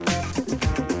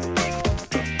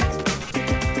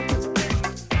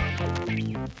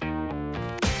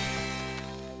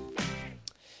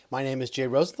My name is Jay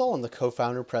Rosenthal. I'm the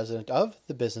co-founder and president of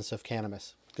the Business of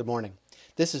Cannabis. Good morning.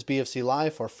 This is BFC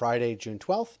Live for Friday, June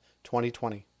 12th,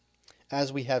 2020.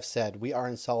 As we have said, we are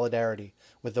in solidarity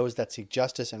with those that seek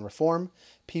justice and reform.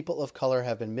 People of color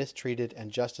have been mistreated and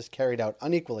justice carried out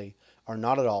unequally or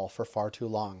not at all for far too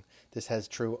long. This has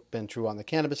been true on the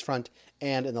cannabis front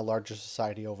and in the larger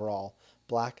society overall.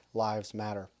 Black Lives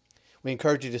Matter. We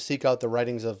encourage you to seek out the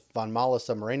writings of Von Mala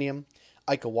Submarinium,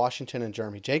 Ika Washington, and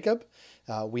Jeremy Jacob.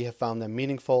 We have found them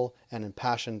meaningful and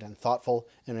impassioned and thoughtful,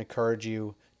 and encourage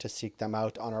you to seek them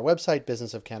out on our website,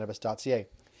 businessofcannabis.ca.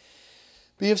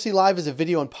 BFC Live is a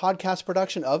video and podcast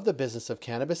production of the Business of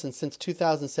Cannabis, and since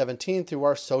 2017, through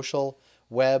our social,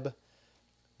 web,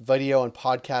 video, and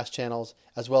podcast channels,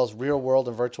 as well as real-world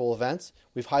and virtual events,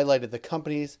 we've highlighted the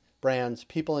companies, brands,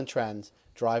 people, and trends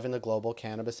driving the global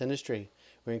cannabis industry.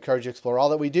 We encourage you to explore all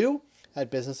that we do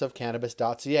at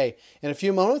businessofcannabis.ca. In a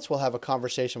few moments, we'll have a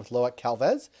conversation with Loic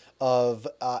Calvez of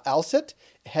Alcit.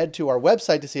 Head to our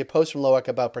website to see a post from Loic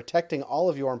about protecting all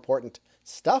of your important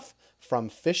stuff from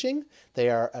phishing. They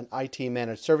are an IT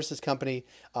managed services company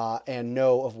and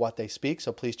know of what they speak,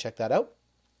 so please check that out.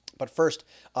 But first,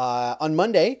 on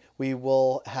Monday, we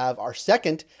will have our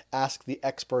second Ask the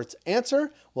Experts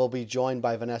answer. We'll be joined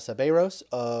by Vanessa Bayros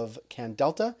of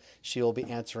CanDelta.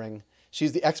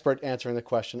 She's the expert answering the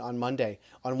question on Monday.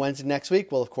 On Wednesday next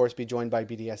week, we'll of course be joined by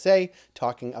BDSA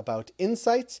talking about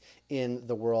insights in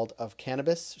the world of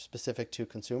cannabis specific to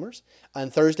consumers. On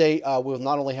Thursday, we'll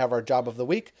not only have our job of the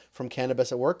week from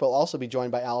Cannabis at Work, but we'll also be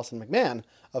joined by Allison McMahon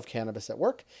of Cannabis at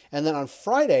Work. And then on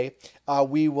Friday,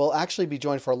 we will actually be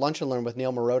joined for a lunch and learn with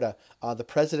Neil Marotta, the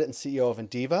president and CEO of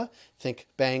Indiva. Think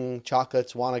Bang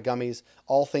Chocolates, Wana Gummies,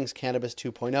 all things Cannabis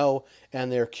 2.0,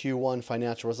 and their Q1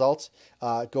 financial results.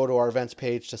 Go to our events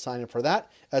page to sign up for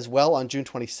that. As well, on June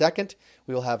 22nd,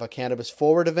 we will have a Cannabis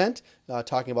Forward event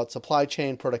talking about supply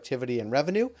chain, productivity, and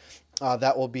revenue.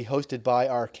 That will be hosted by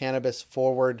our Cannabis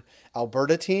Forward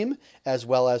Alberta team, as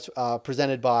well as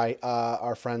presented by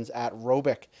our friends at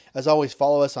Robic. As always,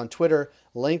 follow us on Twitter,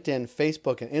 LinkedIn,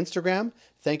 Facebook, and Instagram.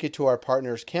 Thank you to our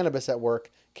partners Cannabis at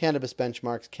Work, Cannabis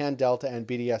Benchmarks, CanDelta, and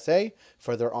BDSA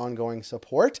for their ongoing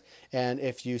support. And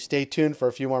if you stay tuned for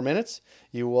a few more minutes,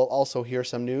 you will also hear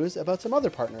some news about some other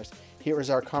partners. Here is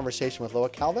our conversation with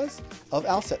Loic Calvez of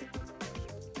Alcit.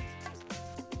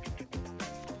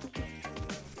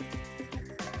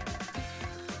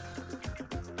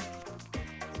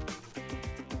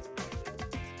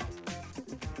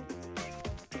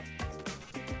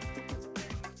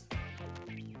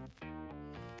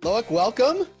 Loic,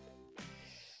 welcome.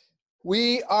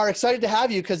 We are excited to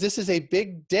have you because this is a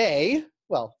big day,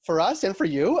 well, for us and for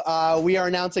you. We are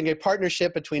announcing a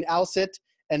partnership between Alcit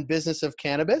and Business of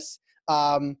Cannabis.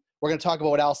 We're going to talk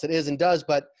about what Alcit is and does,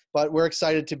 but we're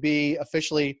excited to be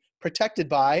officially protected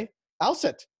by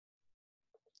Alcit.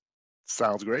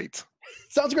 Sounds great.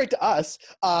 Sounds great to us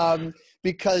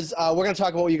because we're going to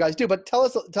talk about what you guys do. But tell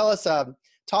us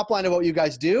top line of what you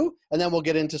guys do, and then we'll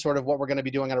get into sort of what we're going to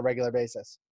be doing on a regular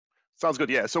basis. Sounds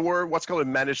good. Yeah. So we're what's called a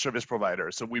managed service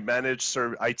provider. So we manage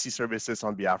IT services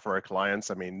on behalf of our clients.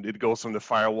 I mean, it goes from the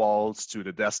firewalls to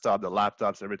the desktop, the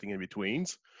laptops, everything in between.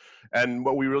 And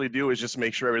what we really do is just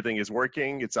make sure everything is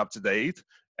working, it's up to date,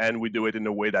 and we do it in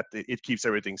a way that it keeps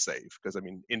everything safe. Because I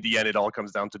mean, in the end, it all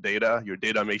comes down to data. Your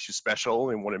data makes you special,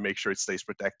 and want to make sure it stays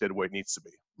protected where it needs to be.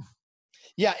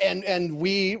 Yeah, and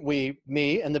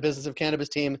me and the Business of Cannabis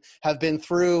team have been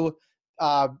through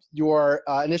your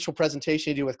initial presentation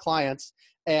you do with clients,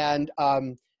 and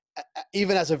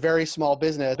even as a very small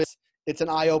business, it's an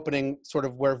eye-opening sort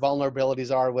of where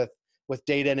vulnerabilities are with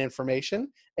data and information,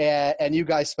 and you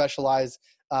guys specialize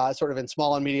sort of in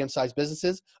small and medium-sized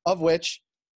businesses, of which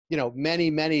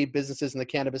many businesses in the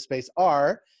cannabis space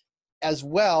are, as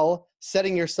well.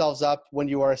 Setting yourselves up when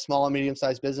you are a small and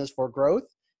medium-sized business for growth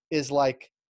is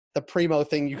like the primo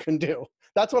thing you can do.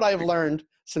 That's what I've learned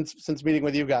since meeting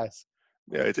with you guys.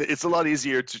 Yeah, it's a lot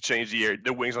easier to change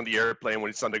the wings on the airplane when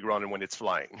it's on the ground and when it's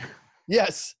flying.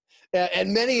 Yes,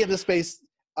 and many in the space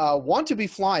want to be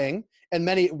flying, and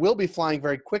many will be flying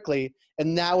very quickly,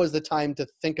 and now is the time to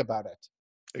think about it.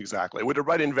 Exactly. With the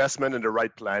right investment and the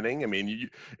right planning, I mean,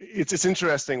 it's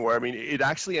interesting where, I mean, it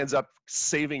actually ends up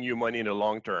saving you money in the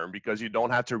long term because you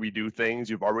don't have to redo things.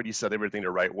 You've already set everything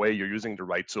the right way. You're using the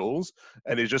right tools,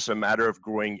 and it's just a matter of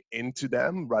growing into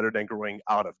them rather than growing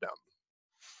out of them.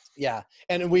 Yeah,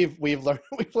 and we've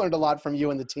learned a lot from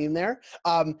you and the team there,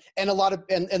 and a lot of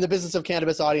and the Business of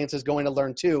Cannabis audience is going to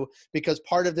learn too, because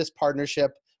part of this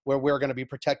partnership where we're going to be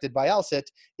protected by LSIT,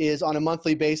 is on a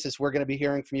monthly basis, we're going to be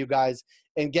hearing from you guys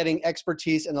and getting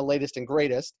expertise in the latest and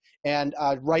greatest. And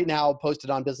right now, posted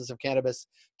on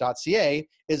businessofcannabis.ca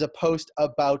is a post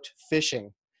about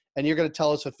phishing. And you're going to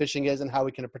tell us what phishing is and how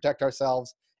we can protect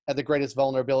ourselves at the greatest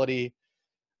vulnerability.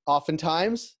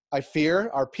 Oftentimes, I fear,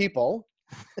 our people.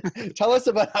 Tell us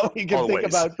about how we can Always. think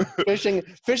about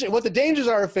phishing, what the dangers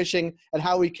are of phishing, and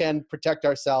how we can protect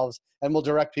ourselves. And we'll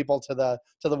direct people to the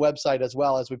website as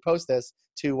well as we post this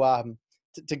to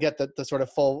get the sort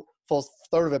of full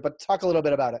throat of it. But talk a little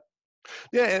bit about it.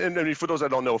 Yeah, and for those that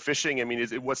don't know, phishing, I mean,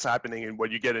 is what's happening and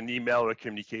when you get an email or a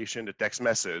communication, a text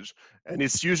message, and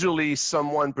it's usually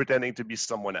someone pretending to be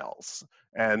someone else.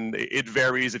 And it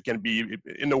varies. It can be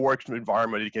in the work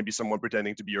environment, it can be someone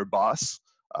pretending to be your boss.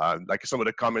 Like some of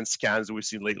the common scams we've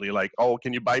seen lately, like, oh,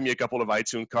 can you buy me a couple of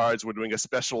iTunes cards? We're doing a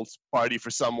special party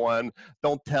for someone.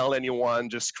 Don't tell anyone.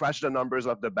 Just scratch the numbers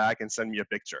off the back and send me a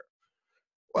picture.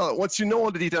 Well, once you know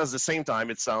all the details at the same time,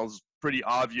 it sounds pretty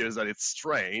obvious that it's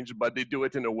strange, but they do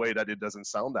it in a way that it doesn't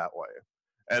sound that way.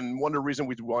 And one of the reasons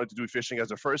we wanted to do phishing as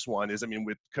the first one is, I mean,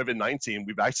 with COVID-19,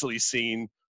 we've actually seen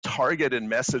targeted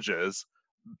messages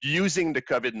using the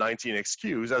COVID-19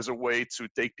 excuse as a way to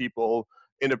take people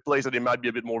in a place that they might be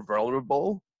a bit more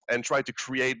vulnerable and try to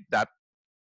create that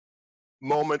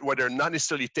moment where they're not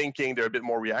necessarily thinking, they're a bit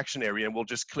more reactionary, and will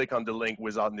just click on the link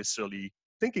without necessarily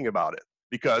thinking about it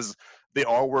because they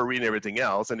are worried and everything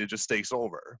else, and it just takes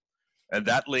over. And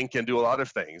that link can do a lot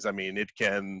of things. I mean, it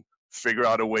can figure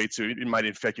out a way to, it might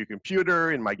infect your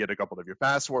computer, it might get a couple of your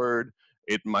password,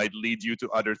 it might lead you to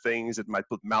other things, it might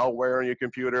put malware on your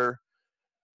computer.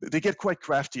 They get quite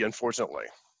crafty, unfortunately.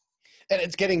 And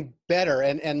it's getting better.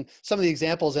 And some of the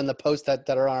examples in the post that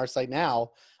are on our site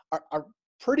now are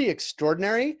pretty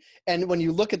extraordinary. And when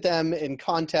you look at them in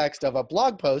context of a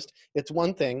blog post, it's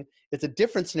one thing. It's a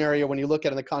different scenario when you look at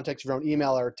it in the context of your own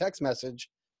email or text message,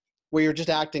 where you're just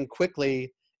acting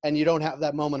quickly and you don't have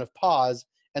that moment of pause.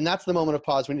 And that's the moment of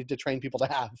pause we need to train people to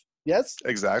have. Yes?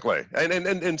 Exactly.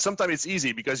 And sometimes it's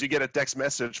easy because you get a text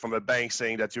message from a bank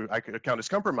saying that your account is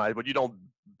compromised, but you don't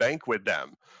bank with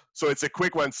them. So it's a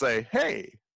quick one, say,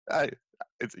 hey,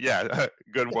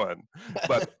 good one.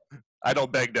 But I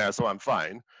don't bank there, so I'm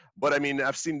fine. But I mean,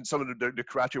 I've seen some of the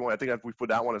crafty one. I think we put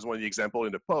that one as one of the examples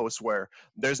in the post where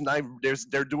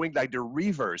they're doing like the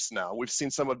reverse now. We've seen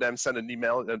some of them send an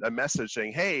email, a message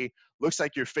saying, hey, looks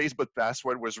like your Facebook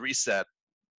password was reset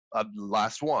the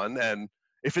last one. And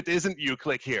if it isn't, you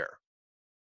click here.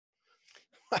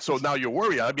 So now you're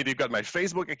worried. I mean, they've got my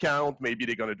Facebook account. Maybe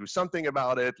they're going to do something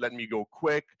about it. Let me go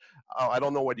quick. I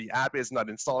don't know what the app is, not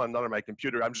installed, not on my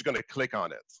computer. I'm just going to click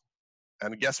on it.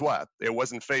 And guess what? It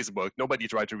wasn't Facebook. Nobody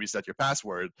tried to reset your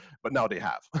password, but now they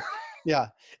have. Yeah.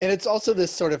 And it's also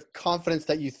this sort of confidence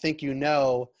that you think you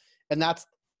know. And that's,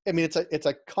 I mean, it's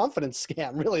a confidence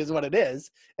scam, really, is what it is.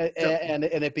 And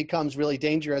it becomes really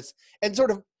dangerous. And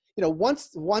sort of, you know,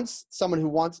 once someone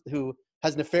who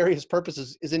has nefarious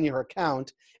purposes is in your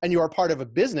account and you are part of a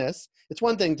business, it's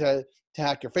one thing to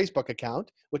hack your Facebook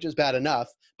account, which is bad enough,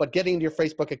 but getting into your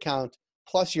Facebook account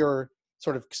plus your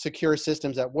sort of secure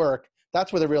systems at work,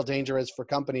 that's where the real danger is for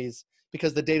companies,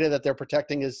 because the data that they're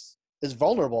protecting is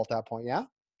vulnerable at that point. Yeah.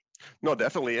 No,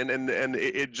 definitely. And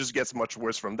it just gets much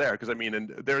worse from there. Because I mean,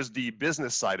 and there's the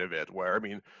business side of it where, I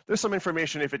mean, there's some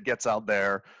information, if it gets out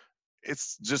there,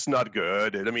 it's just not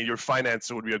good. I mean, your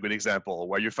finance would be a good example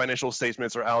where your financial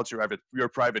statements are out, you're a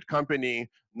private company,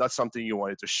 not something you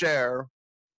wanted to share.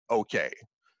 Okay.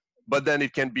 But then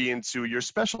it can be into your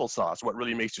special sauce, what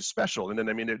really makes you special. And then,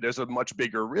 I mean, there's a much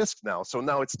bigger risk now. So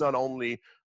now it's not only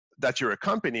that you're a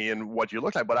company and what you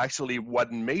look like, but actually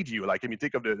what made you. Like, I mean,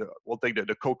 we'll take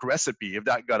the Coke recipe. If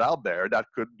that got out there, that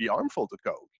could be harmful to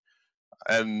Coke.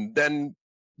 And then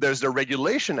there's the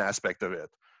regulation aspect of it.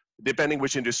 Depending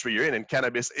which industry you're in, and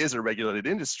cannabis is a regulated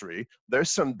industry,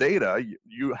 there's some data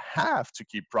you have to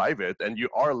keep private, and you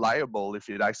are liable if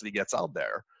it actually gets out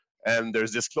there. And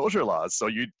there's disclosure laws, so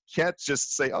you can't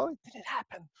just say, oh, it didn't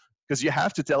happen, because you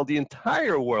have to tell the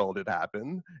entire world it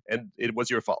happened, and it was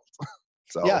your fault.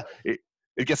 So yeah,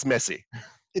 it gets messy.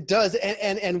 It does,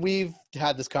 and we've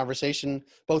had this conversation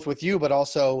both with you, but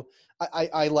also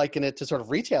I liken it to sort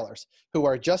of retailers who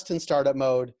are just in startup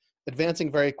mode,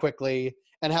 advancing very quickly,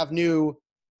 and have new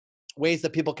ways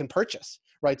that people can purchase,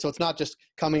 right? So it's not just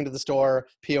coming to the store,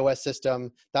 POS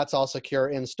system, that's all secure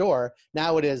in store.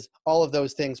 Now it is all of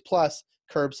those things plus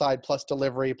curbside, plus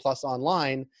delivery, plus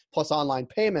online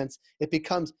payments. It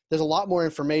becomes, there's a lot more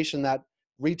information that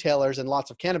retailers and lots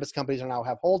of cannabis companies are now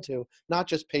have hold to, not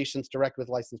just patients direct with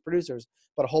licensed producers,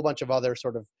 but a whole bunch of other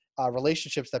sort of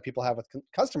relationships that people have with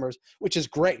customers, which is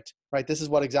great, right? This is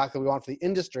what exactly we want for the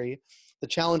industry. The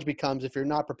challenge becomes if you're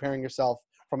not preparing yourself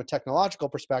from a technological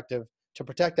perspective to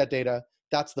protect that data,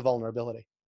 that's the vulnerability.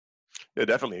 Yeah,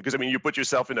 definitely. Because I mean, you put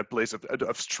yourself in a place of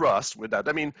trust with that.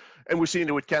 I mean, and we're seeing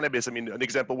it with cannabis. I mean, an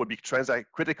example would be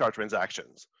credit card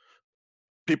transactions.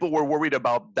 People were worried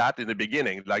about that in the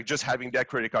beginning, like just having that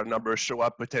credit card number show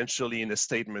up potentially in a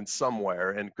statement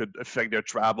somewhere and could affect their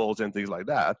travels and things like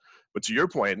that. But to your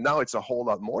point, now it's a whole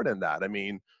lot more than that. I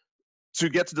mean, to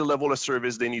get to the level of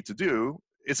service they need to do,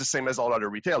 it's the same as all other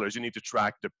retailers. You need to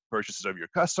track the purchases of your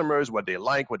customers, what they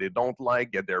like, what they don't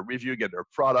like, get their review, get their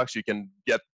products. You can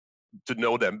get to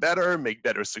know them better, make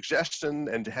better suggestions,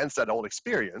 and hence that whole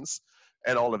experience.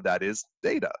 And all of that is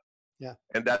data. Yeah.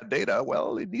 And that data,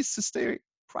 well, it needs to stay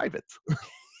private.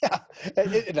 Yeah,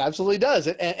 it absolutely does.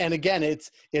 And again,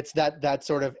 it's that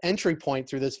sort of entry point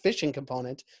through this phishing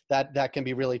component that can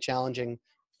be really challenging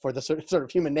for the sort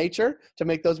of human nature to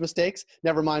make those mistakes.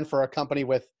 Never mind for a company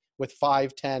with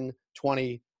 5, 10,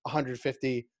 20,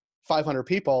 150, 500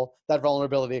 people, that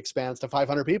vulnerability expands to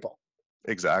 500 people.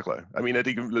 Exactly. I mean, I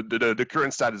think the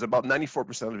current stat is about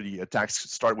 94% of the attacks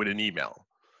start with an email.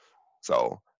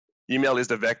 So email is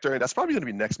the vector, and that's probably going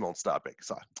to be next month's topic.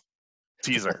 So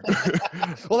teaser.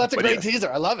 Well, that's a great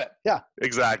teaser. I love it. Yeah.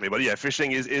 Exactly. But yeah,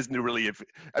 phishing is really,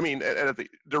 I mean,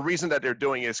 the reason that they're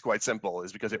doing it is quite simple,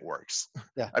 is because it works.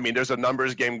 Yeah. I mean, there's a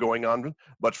numbers game going on,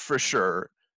 but for sure,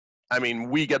 I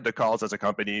mean, we get the calls as a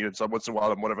company, and so once in a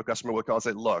while, one of a customer will call and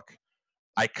say, look,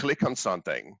 I click on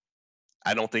something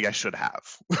I don't think I should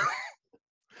have.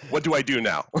 What do I do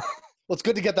now? Well, it's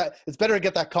good to get that. It's better to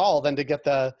get that call than to get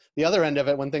the other end of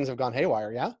it when things have gone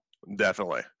haywire. Yeah.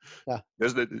 Definitely. Yeah.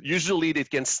 Usually it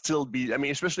can still be, I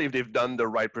mean, especially if they've done the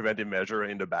right preventive measure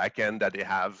in the back end, that they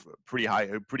have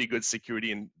pretty good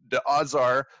security, and the odds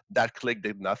are that click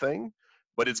did nothing,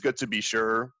 but it's good to be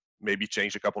sure, maybe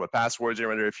change a couple of passwords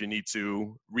or if you need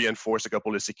to reinforce a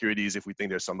couple of securities if we think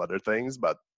there's some other things,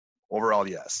 but overall,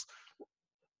 yes.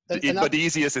 But the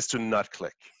easiest is to not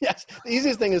click. Yes. The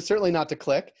easiest thing is certainly not to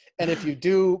click. And if you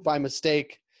do by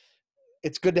mistake,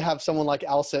 it's good to have someone like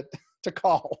Alcit to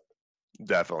call.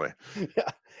 Definitely. Yeah.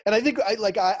 And I think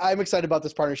I'm excited about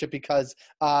this partnership because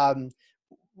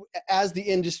as the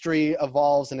industry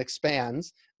evolves and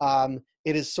expands,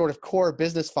 it is sort of core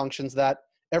business functions that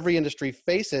every industry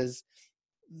faces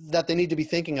that they need to be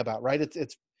thinking about, right?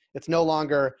 It's no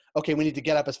longer, okay, we need to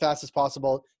get up as fast as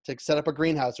possible to set up a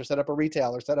greenhouse or set up a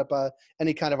retail or set up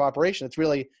any kind of operation. It's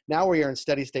really, now we are in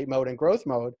steady state mode and growth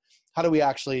mode. How do we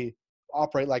actually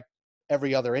operate like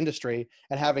every other industry?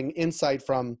 And having insight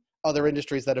from other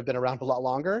industries that have been around a lot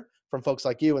longer, from folks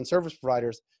like you and service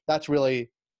providers, that's really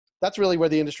where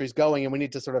the industry is going. And we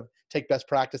need to sort of take best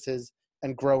practices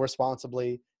and grow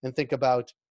responsibly and think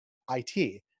about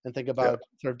IT and think about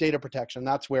sort of data protection.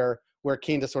 That's where we're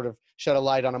keen to sort of shed a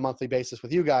light on a monthly basis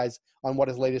with you guys on what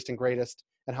is latest and greatest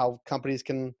and how companies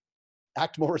can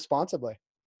act more responsibly.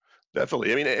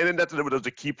 Definitely. I mean, and that was the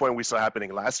key point we saw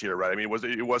happening last year, right? I mean,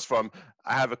 it was from,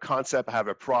 I have a concept, I have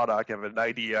a product, I have an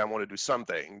idea, I want to do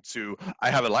something, to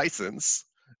I have a license,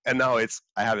 and now it's,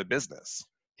 I have a business.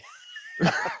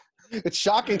 It's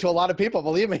shocking to a lot of people,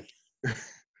 believe me.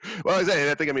 Well,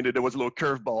 exactly. I think, I mean, there was a little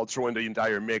curveball thrown in the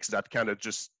entire mix that kind of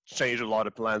just changed a lot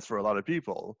of plans for a lot of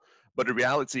people. But the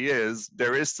reality is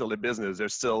there is still a business.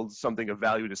 There's still something of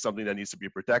value. There's something that needs to be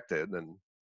protected. And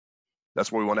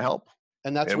that's where we want to help.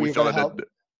 And that's where we want to help.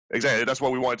 Exactly. That's why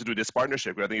we wanted to do this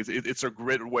partnership. I think it's a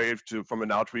great way to, from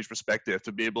an outreach perspective,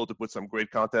 to be able to put some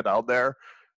great content out there.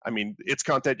 I mean, it's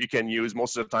content you can use.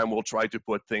 Most of the time, we'll try to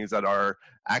put things that are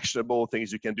actionable,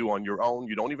 things you can do on your own.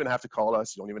 You don't even have to call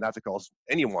us. You don't even have to call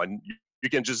anyone. You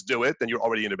can just do it, then you're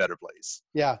already in a better place.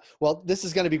 Yeah. Well, this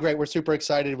is going to be great. We're super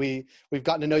excited. We've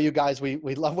gotten to know you guys. We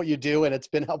love what you do, and it's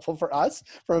been helpful for us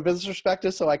from a business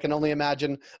perspective. So I can only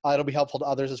imagine it'll be helpful to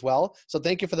others as well. So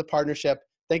thank you for the partnership.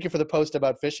 Thank you for the post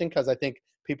about phishing, because I think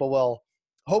people will,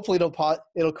 hopefully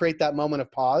it'll create that moment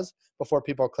of pause before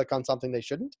people click on something they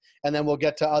shouldn't. And then we'll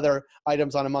get to other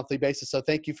items on a monthly basis. So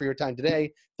thank you for your time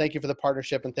today. Thank you for the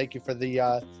partnership, and thank you for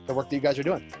the work that you guys are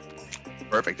doing.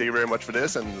 Perfect. Thank you very much for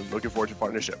this, and looking forward to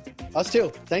partnership. Us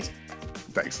too. Thanks.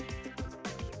 Thanks.